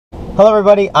Hello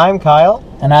everybody, I'm Kyle.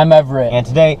 And I'm Everett. And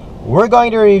today we're going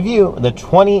to review the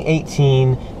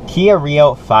 2018 Kia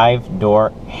Rio 5-door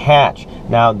hatch.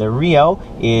 Now the Rio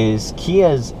is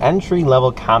Kia's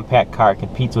entry-level compact car. It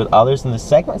competes with others in the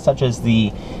segment such as the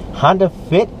Honda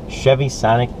Fit, Chevy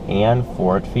Sonic, and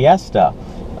Ford Fiesta.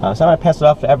 So I'm going to pass it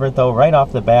off to Everett though right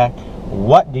off the bat.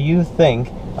 What do you think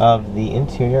of the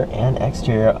interior and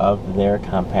exterior of their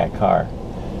compact car?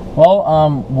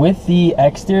 Well, with the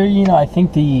exterior, I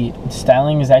think the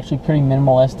styling is actually pretty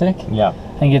minimalistic. Yeah.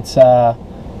 I think it's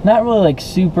not really like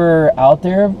super out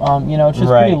there. It's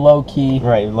just pretty low key.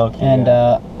 Right, low key. And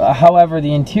however,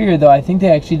 the interior though, I think they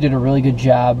actually did a really good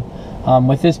job.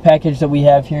 With this package that we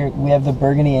have here, we have the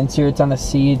burgundy inserts on the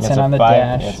seats and on the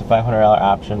dash. It's a $500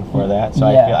 option for that. So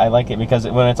I like it because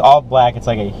when it's all black, it's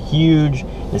like a huge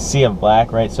sea of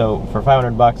black, right? So for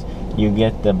 $500, you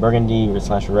get the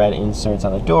burgundy/red inserts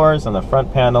on the doors, on the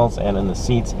front panels, and in the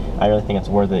seats. I really think it's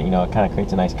worth it. It kind of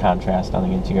creates a nice contrast on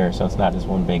the interior, so it's not just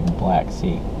one big black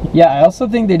seat. Yeah, I also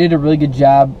think they did a really good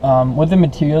job with the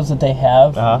materials that they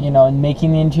have, in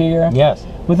making the interior. Yes.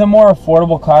 With a more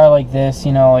affordable car like this,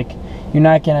 you're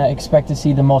not gonna expect to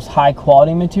see the most high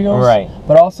quality materials, right?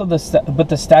 But also the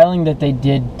styling that they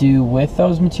did do with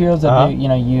those materials that they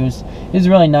use is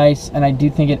really nice, and I do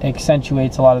think it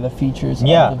accentuates a lot of the features of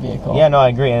the vehicle. Yeah, no, I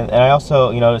agree, and I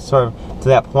also sort of to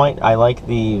that point, I like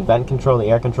the vent control, the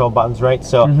air control buttons, right?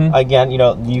 So again,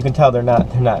 you can tell they're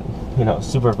not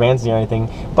super fancy or anything,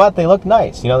 but they look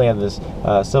nice. They have this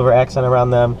silver accent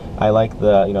around them. I like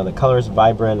the color is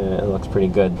vibrant and it looks pretty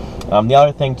good. The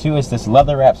other thing too is this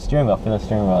leather wrapped steering wheel. Feel the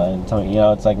steering wheel, and tell me,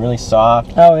 it's like really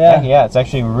soft. Oh yeah. Yeah, it's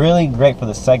actually really great for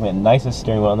the segment. Nicest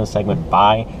steering wheel in this segment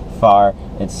by far.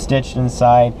 It's stitched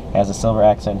inside, has a silver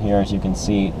accent here, as you can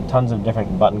see. Tons of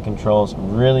different button controls.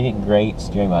 Really great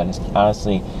steering wheel. Just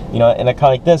honestly, in a car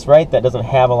like this, right, that doesn't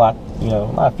have a lot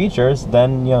of features,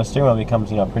 then steering wheel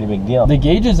becomes a pretty big deal. The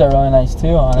gauges are really nice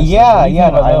too, honestly. Yeah,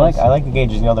 I like the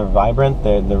gauges. They're vibrant.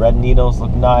 The red needles look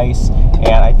nice,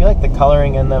 and I feel like the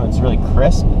coloring in them, it's really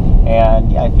crisp.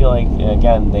 And yeah, I feel like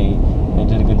again they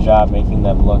did a good job making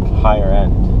them look higher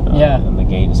end. In the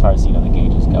gauge, as far as the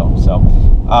gauges go. So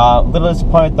a little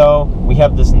disappointed though. We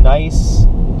have this nice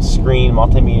screen,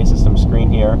 multimedia system screen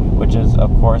here, which is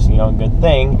of course a good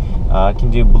thing.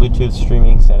 Can do Bluetooth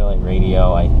streaming, satellite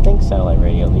radio. I think satellite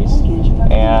radio at least.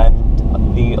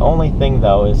 And the only thing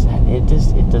though is it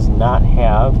does not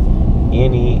have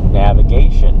any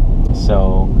navigation.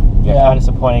 So kind of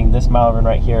disappointing. This model run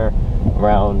right here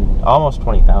around almost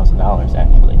 $20,000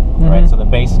 actually. Right, so the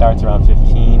base starts around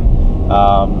 15,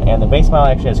 and the base model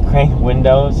actually has crank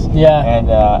windows. Yeah. And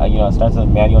it starts with a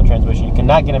manual transmission. You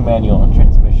cannot get a manual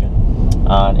transmission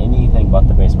on anything but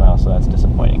the base model, so that's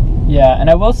disappointing. Yeah, and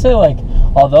I will say,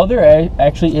 although there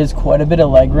actually is quite a bit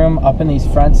of legroom up in these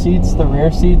front seats, the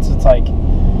rear seats, it's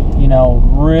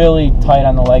really tight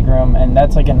on the legroom, and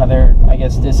that's another, I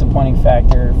guess, disappointing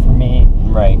factor for me.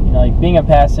 Right. Being a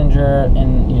passenger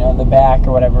in the back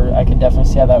or whatever, I could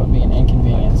definitely see how that would be an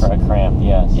inconvenience. A cramp,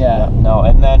 yes. Yeah. No,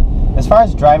 and then as far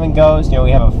as driving goes,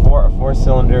 we have a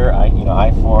four-cylinder,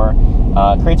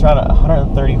 i4, creates around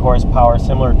 130 horsepower,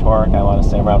 similar torque. I want to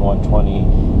say around 120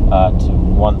 to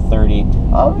 130.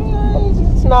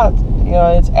 It's not.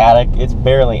 It's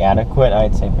barely adequate.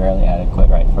 I'd say barely adequate,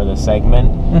 right, for the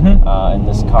segment in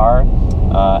this car.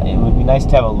 It would be nice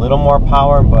to have a little more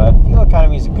power, but fuel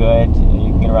economy is good.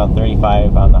 You can get around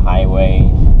 35 on the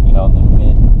highway. The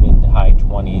mid to high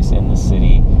 20s in the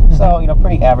city. So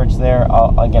pretty average there.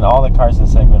 Again, all the cars in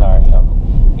the segment are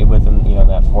within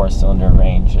that four-cylinder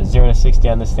range. 0 to 60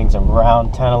 on this thing's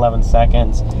around 10-11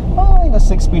 seconds. The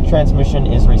 6-speed transmission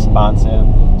is responsive,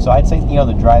 so I'd say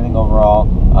the driving overall,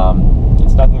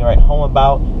 it's nothing to write home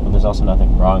about, but there's also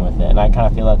nothing wrong with it, and I kind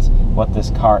of feel that's what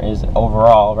this car is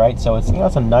overall, right? So it's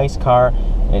it's a nice car.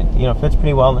 It fits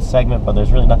pretty well in the segment, but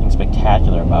there's really nothing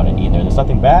spectacular about it either. There's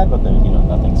nothing bad, but there's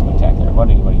nothing spectacular. What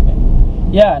do you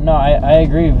think? Yeah, no, I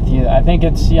agree with you. I think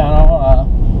it's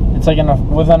it's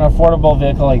with an affordable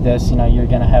vehicle like this, you're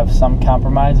gonna have some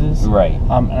compromises, right?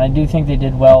 And I do think they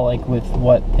did well, with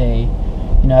what they,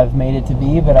 have made it to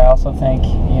be. But I also think,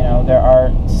 there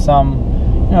are some,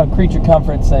 creature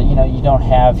comforts that you don't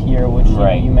have here, which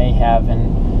you may have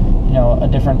in, a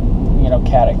different,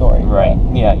 category. Right.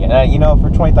 Yeah. For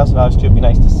 $20,000 too, it'd be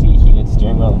nice to see heated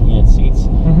steering wheel and heated seats.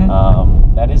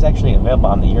 That is actually available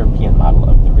on the European model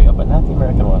of the Rio, but not the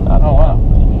American one. Oh wow.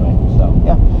 Anyway, so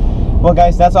yeah. Well,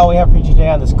 guys, that's all we have for you today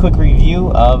on this quick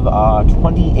review of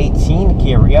 2018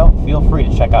 Kia Rio. Feel free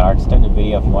to check out our extended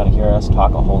video if you want to hear us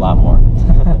talk a whole lot more.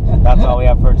 That's all we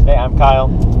have for today. I'm Kyle.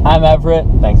 I'm Everett.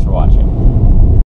 Thanks for watching.